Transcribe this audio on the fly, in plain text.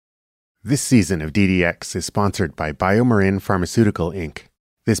This season of DDX is sponsored by BioMarin Pharmaceutical, Inc.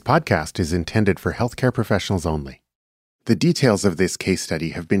 This podcast is intended for healthcare professionals only. The details of this case study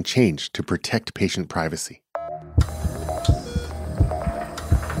have been changed to protect patient privacy.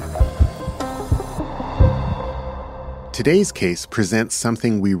 Today's case presents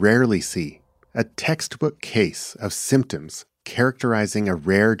something we rarely see, a textbook case of symptoms characterizing a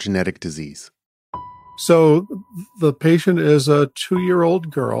rare genetic disease. So the patient is a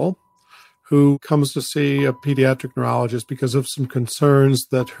 2-year-old girl who comes to see a pediatric neurologist because of some concerns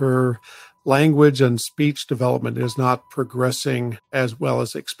that her language and speech development is not progressing as well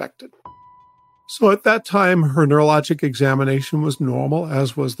as expected. So at that time, her neurologic examination was normal,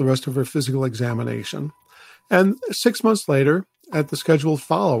 as was the rest of her physical examination. And 6 months later, at the scheduled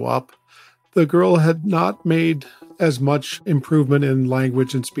follow-up, the girl had not made as much improvement in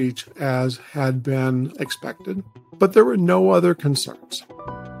language and speech as had been expected, but there were no other concerns.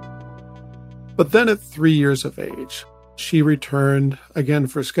 But then at 3 years of age, she returned again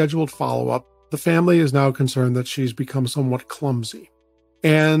for a scheduled follow-up. The family is now concerned that she's become somewhat clumsy.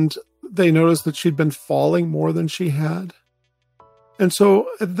 And they noticed that she'd been falling more than she had. And so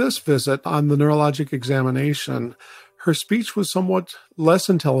at this visit on the neurologic examination, her speech was somewhat less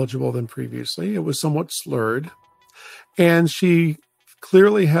intelligible than previously. It was somewhat slurred. And she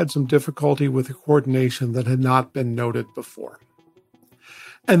clearly had some difficulty with the coordination that had not been noted before.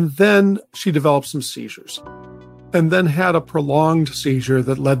 And then she developed some seizures, and then had a prolonged seizure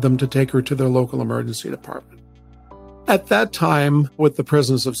that led them to take her to their local emergency department. At that time, with the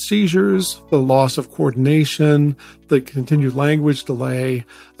presence of seizures, the loss of coordination, the continued language delay,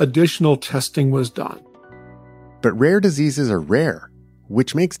 additional testing was done. But rare diseases are rare,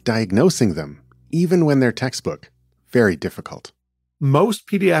 which makes diagnosing them, even when they're textbook, very difficult. Most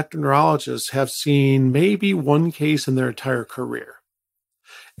pediatric neurologists have seen maybe one case in their entire career.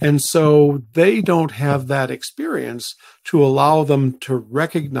 And so they don't have that experience to allow them to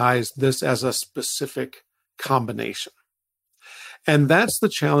recognize this as a specific combination. And that's the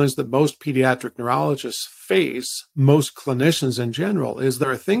challenge that most pediatric neurologists face, most clinicians in general, is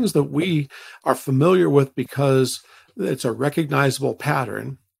there are things that we are familiar with because it's a recognizable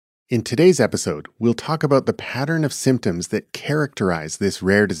pattern. In today's episode, we'll talk about the pattern of symptoms that characterize this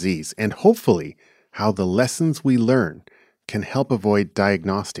rare disease and hopefully how the lessons we learn can help avoid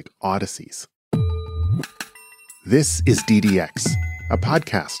diagnostic odysseys. This is DDX, a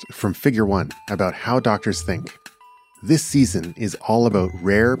podcast from Figure One about how doctors think. This season is all about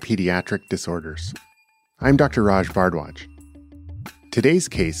rare pediatric disorders. I'm Dr. Raj Bhardwaj. Today's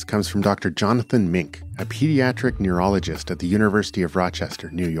case comes from Dr. Jonathan Mink, a pediatric neurologist at the University of Rochester,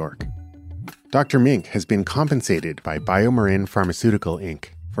 New York. Dr. Mink has been compensated by BioMarin Pharmaceutical, Inc.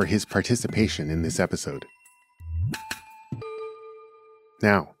 for his participation in this episode.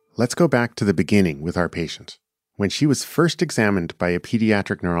 Now, let's go back to the beginning with our patient. When she was first examined by a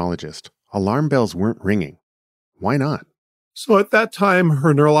pediatric neurologist, alarm bells weren't ringing. Why not? So at that time,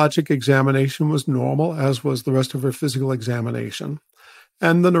 her neurologic examination was normal, as was the rest of her physical examination.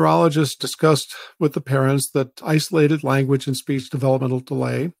 And the neurologist discussed with the parents that isolated language and speech developmental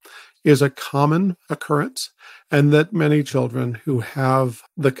delay is a common occurrence, and that many children who have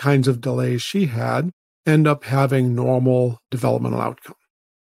the kinds of delays she had end up having normal developmental outcomes.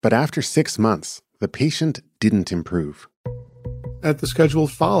 But after 6 months, the patient didn't improve. At the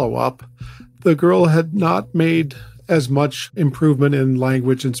scheduled follow-up, the girl had not made as much improvement in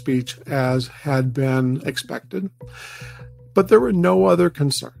language and speech as had been expected, but there were no other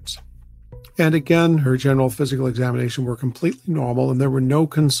concerns. And again, her general physical examination were completely normal, and there were no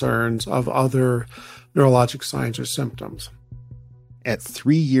concerns of other neurologic signs or symptoms. At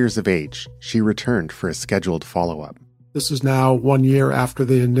 3 years of age, she returned for a scheduled follow-up. This is now 1 year after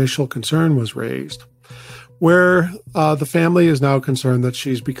the initial concern was raised, where the family is now concerned that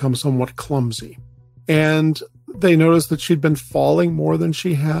she's become somewhat clumsy. And they noticed that she'd been falling more than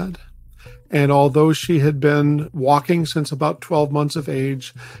she had. And although she had been walking since about 12 months of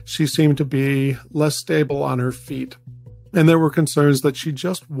age, she seemed to be less stable on her feet. And there were concerns that she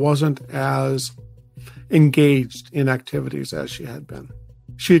just wasn't as engaged in activities as she had been.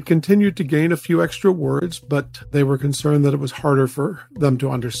 She had continued to gain a few extra words, but they were concerned that it was harder for them to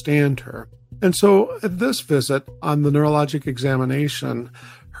understand her. And so at this visit on the neurologic examination,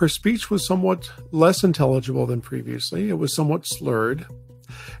 her speech was somewhat less intelligible than previously. It was somewhat slurred.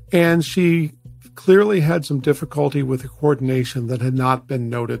 And she clearly had some difficulty with the coordination that had not been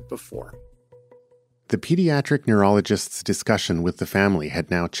noted before. The pediatric neurologist's discussion with the family had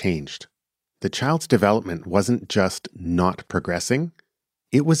now changed. The child's development wasn't just not progressing,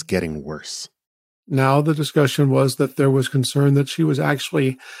 it was getting worse. Now the discussion was that there was concern that she was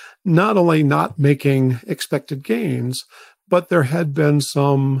actually not only not making expected gains, but there had been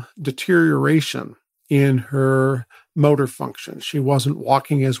some deterioration in her motor function. She wasn't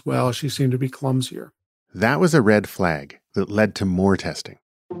walking as well. She seemed to be clumsier. That was a red flag that led to more testing.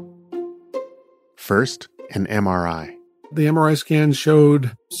 First, an MRI. The MRI scan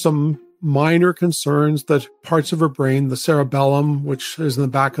showed some minor concerns that parts of her brain, the cerebellum, which is in the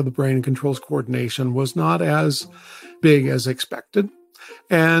back of the brain and controls coordination, was not as big as expected.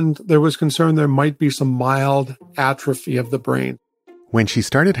 And there was concern there might be some mild atrophy of the brain. When she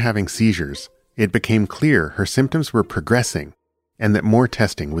started having seizures, it became clear her symptoms were progressing and that more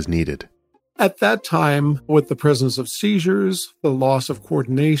testing was needed. At that time, with the presence of seizures, the loss of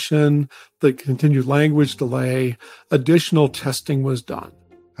coordination, the continued language delay, additional testing was done.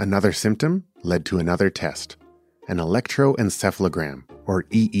 Another symptom led to another test, an electroencephalogram, or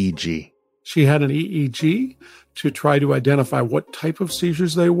EEG. She had an EEG to try to identify what type of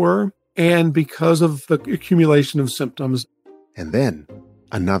seizures they were, and because of the accumulation of symptoms. And then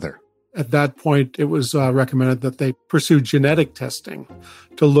another. At that point, it was recommended that they pursue genetic testing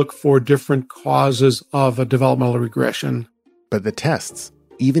to look for different causes of a developmental regression. But the tests,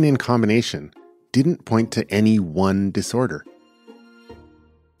 even in combination, didn't point to any one disorder.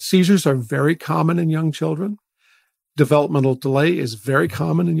 Seizures are very common in young children. Developmental delay is very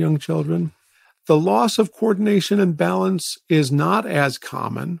common in young children. The loss of coordination and balance is not as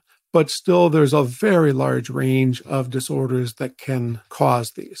common, but still there's a very large range of disorders that can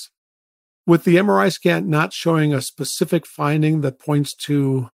cause these. With the MRI scan not showing a specific finding that points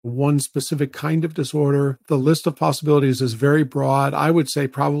to one specific kind of disorder, the list of possibilities is very broad. I would say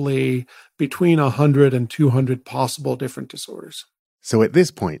probably between 100 and 200 possible different disorders. So at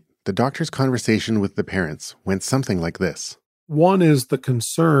this point, the doctor's conversation with the parents went something like this. One is the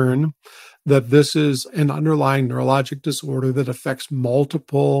concern that this is an underlying neurologic disorder that affects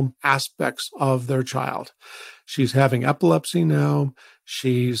multiple aspects of their child. She's having epilepsy now,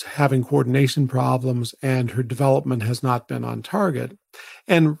 she's having coordination problems, and her development has not been on target,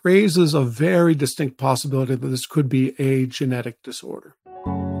 and raises a very distinct possibility that this could be a genetic disorder.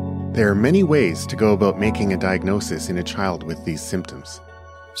 There are many ways to go about making a diagnosis in a child with these symptoms.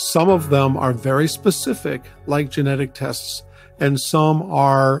 Some of them are very specific, like genetic tests, and some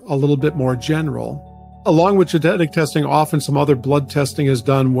are a little bit more general. Along with genetic testing, often some other blood testing is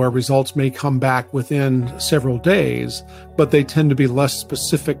done where results may come back within several days, but they tend to be less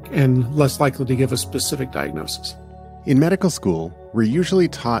specific and less likely to give a specific diagnosis. In medical school, we're usually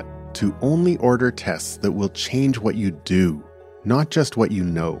taught to only order tests that will change what you do, not just what you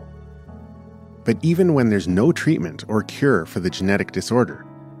know. But even when there's no treatment or cure for the genetic disorder,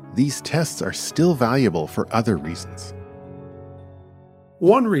 these tests are still valuable for other reasons.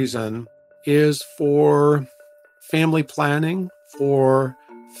 One reason is for family planning, for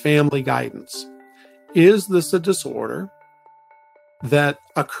family guidance. Is this a disorder that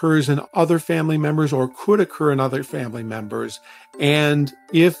occurs in other family members or could occur in other family members? And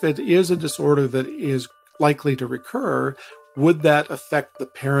if it is a disorder that is likely to recur, would that affect the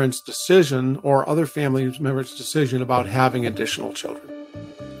parent's decision or other family members' decision about having additional children?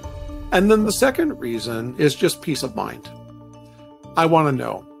 And then the second reason is just peace of mind. I want to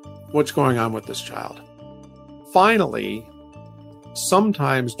know what's going on with this child. Finally,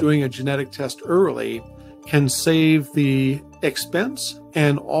 sometimes doing a genetic test early can save the expense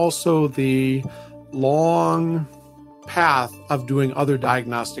and also the long path of doing other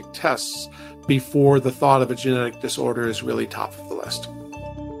diagnostic tests before the thought of a genetic disorder is really top of the list.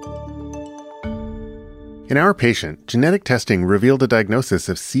 In our patient, genetic testing revealed a diagnosis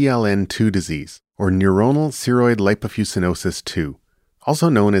of CLN2 disease, or neuronal ceroid lipofuscinosis 2, also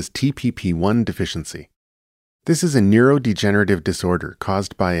known as TPP1 deficiency. This is a neurodegenerative disorder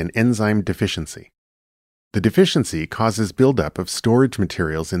caused by an enzyme deficiency. The deficiency causes buildup of storage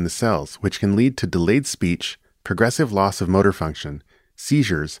materials in the cells, which can lead to delayed speech, progressive loss of motor function,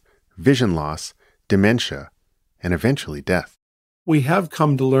 seizures, vision loss, dementia, and eventually death. We have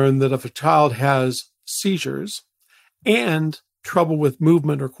come to learn that if a child has seizures and trouble with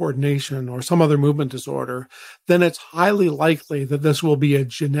movement or coordination or some other movement disorder, then it's highly likely that this will be a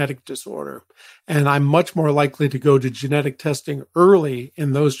genetic disorder. And I'm much more likely to go to genetic testing early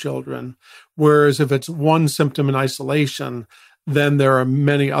in those children, whereas if it's one symptom in isolation, then there are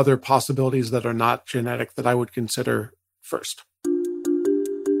many other possibilities that are not genetic that I would consider first.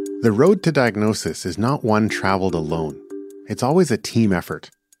 The road to diagnosis is not one traveled alone. It's always a team effort.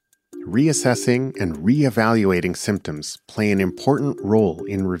 Reassessing and reevaluating symptoms play an important role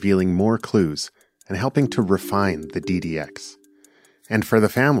in revealing more clues and helping to refine the DDX. And for the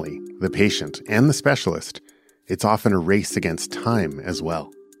family, the patient, and the specialist, it's often a race against time as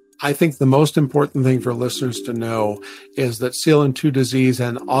well. I think the most important thing for listeners to know is that CLN2 disease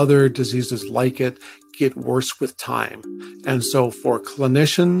and other diseases like it get worse with time. And so for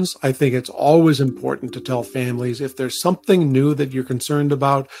clinicians, I think it's always important to tell families, if there's something new that you're concerned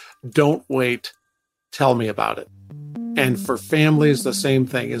about, don't wait, tell me about it. And for families, the same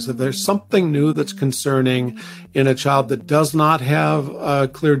thing is, if there's something new that's concerning in a child that does not have a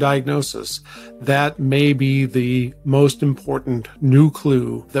clear diagnosis, that may be the most important new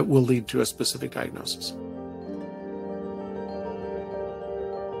clue that will lead to a specific diagnosis.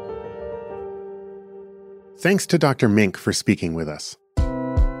 Thanks to Dr. Mink for speaking with us.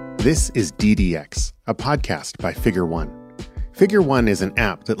 This is DDX, a podcast by Figure One. Figure One is an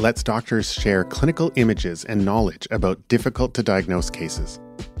app that lets doctors share clinical images and knowledge about difficult-to-diagnose cases.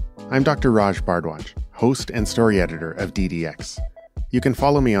 I'm Dr. Raj Bhardwaj, host and story editor of DDX. You can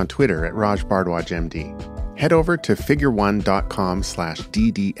follow me on Twitter at Raj Bhardwaj MD. Head over to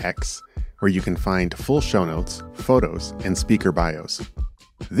figureone.com/DDX, where you can find full show notes, photos, and speaker bios.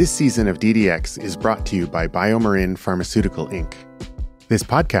 This season of DDX is brought to you by BioMarin Pharmaceutical, Inc. This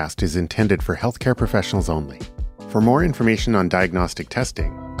podcast is intended for healthcare professionals only. For more information on diagnostic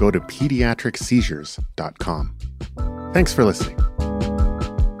testing, go to pediatricseizures.com. Thanks for listening.